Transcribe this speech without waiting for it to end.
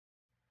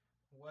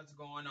What's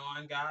going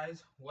on,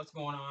 guys? What's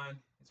going on?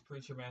 It's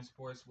Preacher Man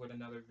Sports with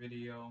another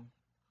video.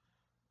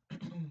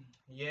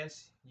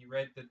 Yes, you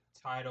read the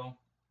title.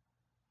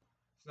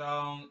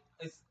 So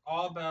it's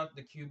all about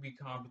the QB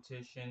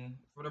competition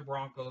for the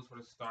Broncos for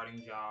the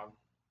starting job.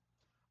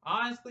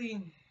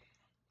 Honestly,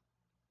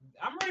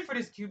 I'm ready for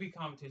this QB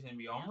competition to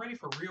be. I'm ready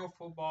for real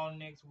football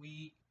next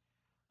week.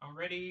 I'm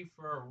ready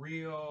for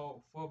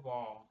real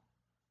football.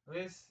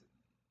 This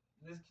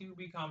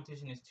QB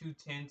competition is too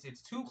tense.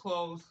 It's too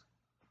close.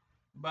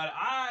 But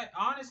I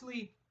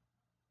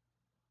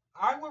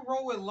would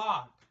roll with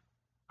Lock.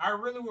 I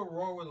really would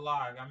roll with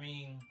Lock. I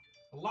mean,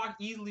 Lock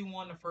easily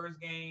won the first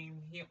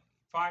game. He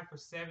 5 for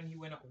 7. He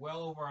went up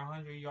well over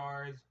 100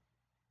 yards.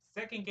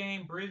 Second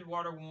game,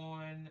 Bridgewater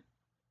won,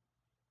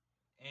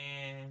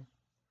 and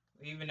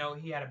even though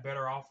he had a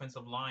better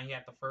offensive line, he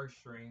had the first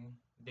string.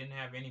 Didn't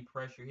have any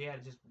pressure. He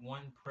had just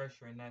one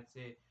pressure, and that's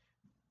it.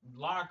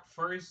 Lock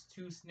first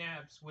two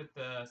snaps with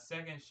the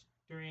second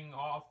string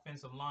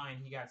offensive line,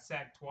 he got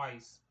sacked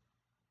twice.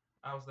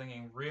 I was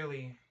thinking,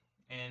 really?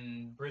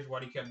 And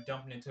Bridgewater kept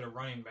dumping into the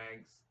running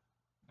backs.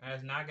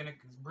 That's not gonna.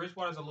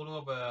 Bridgewater's a little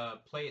of a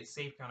play it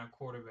safe kind of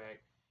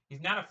quarterback.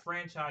 He's not a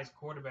franchise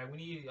quarterback. We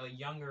need a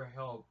younger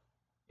help.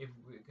 If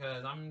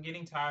because I'm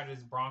getting tired of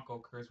this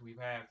Bronco curse we've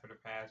had for the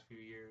past few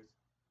years.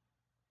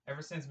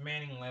 Ever since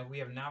Manning left, we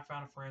have not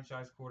found a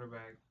franchise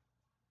quarterback.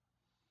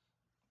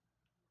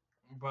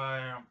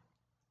 But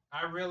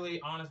I really,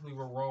 honestly,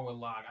 will roll with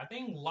Locke. I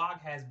think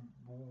Locke has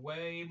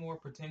way more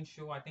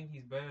potential. I think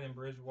he's better than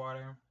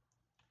Bridgewater.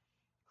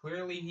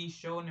 Clearly, he's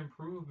shown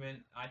improvement.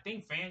 I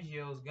think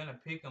Fangio is gonna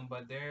pick him,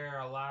 but there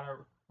are a lot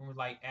of rumors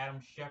like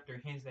Adam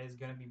Schefter hints that it's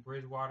gonna be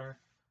Bridgewater.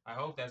 I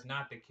hope that's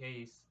not the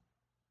case.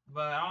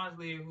 But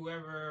honestly,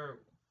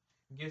 whoever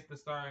gets the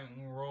start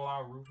and roll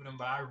out, root for them.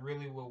 But I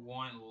really would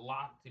want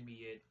Locke to be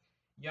it.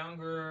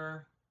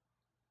 Younger,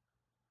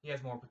 he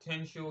has more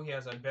potential. He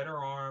has a better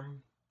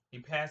arm. He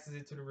passes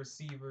it to the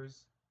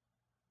receivers.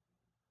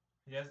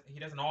 He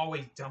doesn't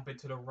always dump it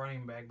to the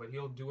running back, but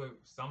he'll do it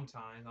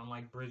sometimes.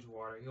 Unlike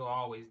Bridgewater, he'll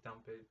always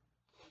dump it.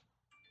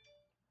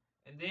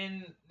 And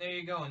then there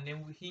you go. And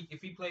then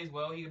if he plays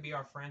well, he could be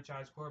our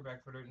franchise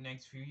quarterback for the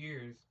next few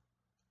years.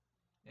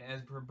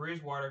 As for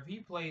Bridgewater, if he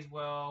plays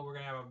well, we're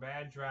gonna have a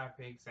bad draft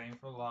pick. Same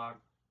for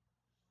Locke.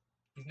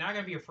 He's not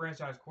gonna be a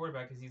franchise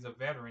quarterback because he's a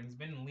veteran. He's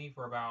been in the league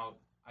for about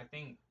I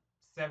think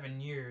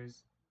 7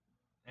 years,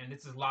 and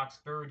this is Locke's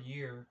third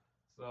year.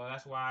 So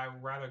that's why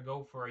I'd rather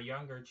go for a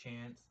younger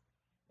chance.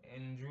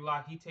 And Drew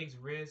Lock, he takes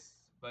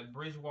risks, but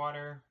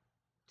Bridgewater,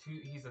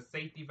 he's a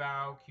safety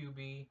valve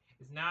QB.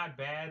 It's not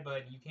bad,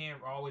 but you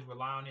can't always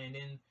rely on it. And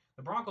then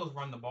the Broncos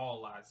run the ball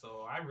a lot,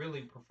 so I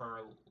really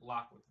prefer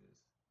Lock with this.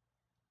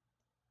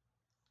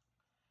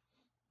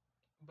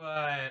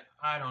 But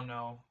I don't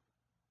know.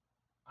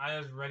 I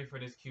was ready for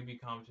this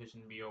QB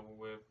competition to be over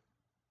with.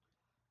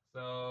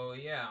 So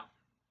yeah,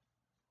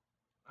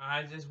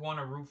 I just want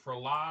to root for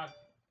Lock.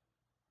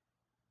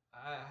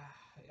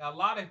 A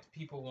lot of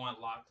people want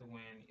Lock to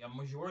win. A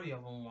majority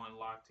of them want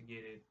Lock to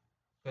get it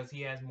because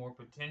he has more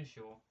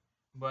potential.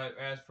 But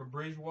as for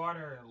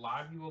Bridgewater, a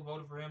lot of people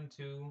voted for him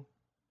too,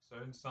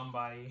 certain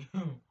somebody.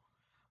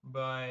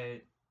 But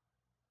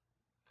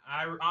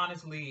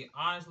honestly,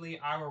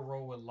 I will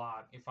roll with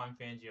Lock if I'm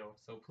Fangio.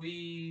 So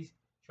please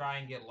try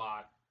and get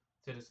Lock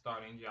to the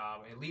starting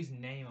job. At least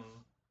name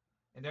him.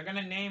 And they're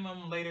gonna name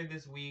him later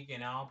this week,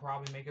 and I'll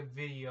probably make a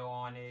video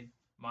on it.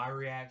 My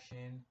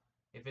reaction.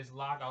 If it's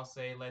Lock, I'll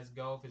say let's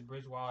go. If it's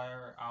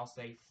Bridgewater, I'll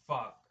say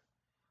fuck.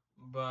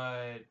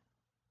 But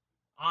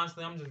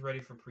honestly, I'm just ready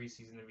for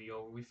preseason to be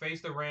over. We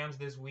face the Rams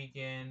this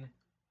weekend.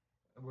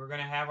 We're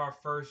gonna have our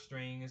first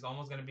string. It's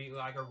almost gonna be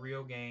like a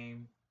real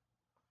game.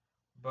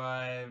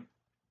 But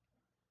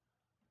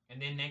and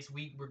then next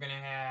week we're gonna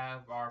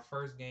have our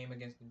first game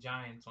against the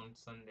Giants on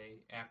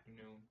Sunday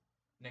afternoon.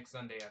 Next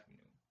Sunday afternoon.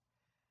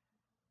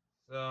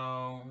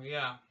 So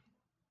yeah,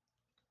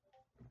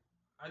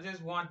 I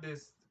just want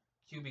this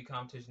QB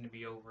competition to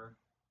be over.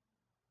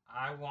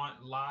 I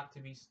want Locke to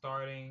be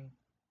starting.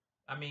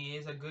 I mean,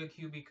 it's a good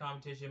QB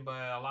competition, but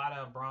a lot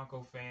of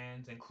Bronco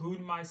fans,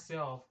 including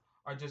myself,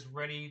 are just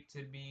ready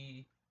to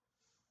be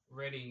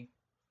ready.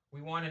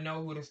 We want to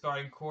know who the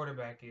starting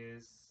quarterback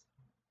is.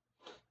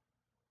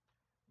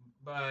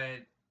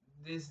 But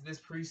this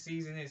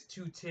preseason is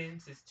too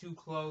tense. It's too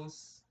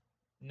close.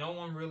 No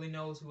one really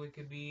knows who it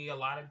could be. A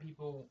lot of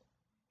people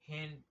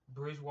hint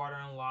Bridgewater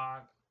and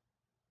Locke,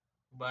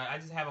 but I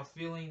just have a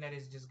feeling that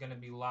it's just gonna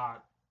be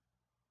Locke.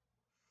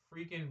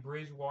 Freaking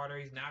Bridgewater,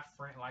 he's not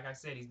like I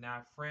said, he's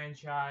not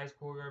franchise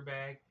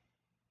quarterback.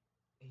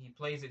 He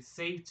plays it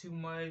safe too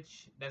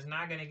much. That's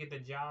not gonna get the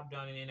job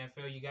done in the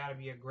NFL. You gotta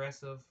be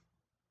aggressive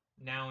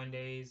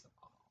nowadays.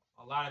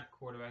 A lot of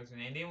quarterbacks,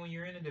 and then when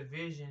you're in a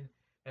division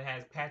that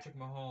has Patrick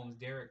Mahomes,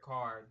 Derek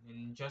Carr,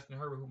 and Justin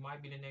Herbert, who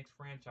might be the next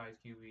franchise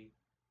QB,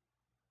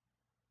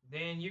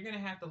 then you're gonna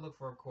have to look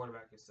for a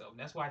quarterback yourself.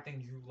 That's why I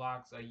think Drew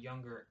Lock's a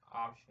younger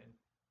option.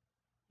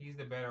 He's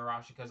the better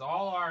option because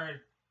all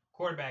our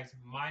quarterbacks,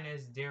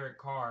 minus Derek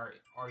Carr,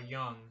 are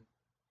young.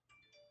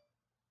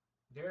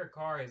 Derek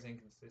Carr is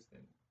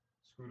inconsistent.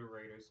 Screw the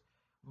Raiders.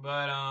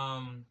 But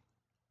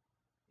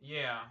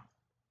yeah,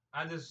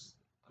 I just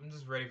I'm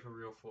just ready for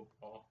real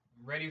football.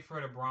 Ready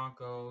for the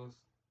Broncos.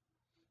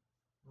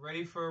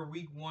 Ready for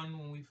week 1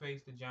 when we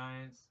face the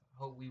Giants.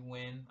 Hope we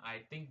win.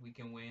 I think we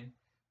can win.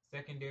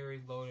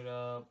 Secondary's loaded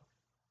up.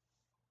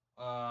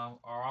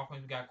 Our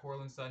offense, we got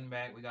Cortland Sutton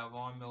back. We got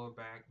Vaughn Miller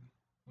back.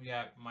 We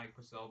got Mike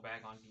Purcell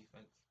back on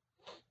defense.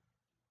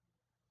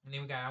 And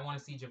then I want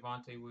to see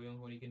Javonte Williams,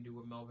 what he can do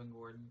with Melvin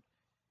Gordon.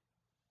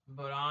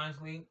 But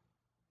honestly,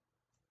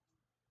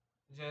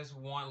 just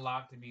want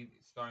Locke to be the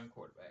starting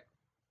quarterback.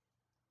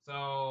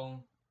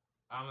 So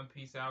I'm gonna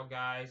peace out,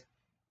 guys.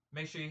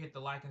 Make sure you hit the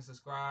like and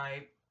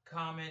subscribe.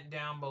 Comment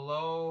down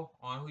below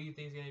on who you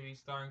think is gonna be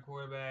starting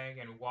quarterback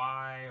and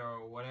why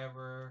or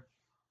whatever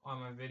on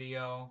my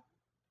video.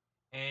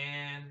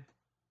 And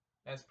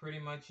that's pretty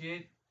much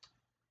it.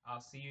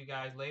 I'll see you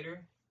guys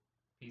later.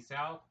 Peace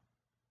out.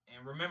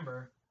 And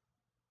remember,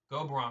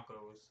 go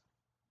Broncos.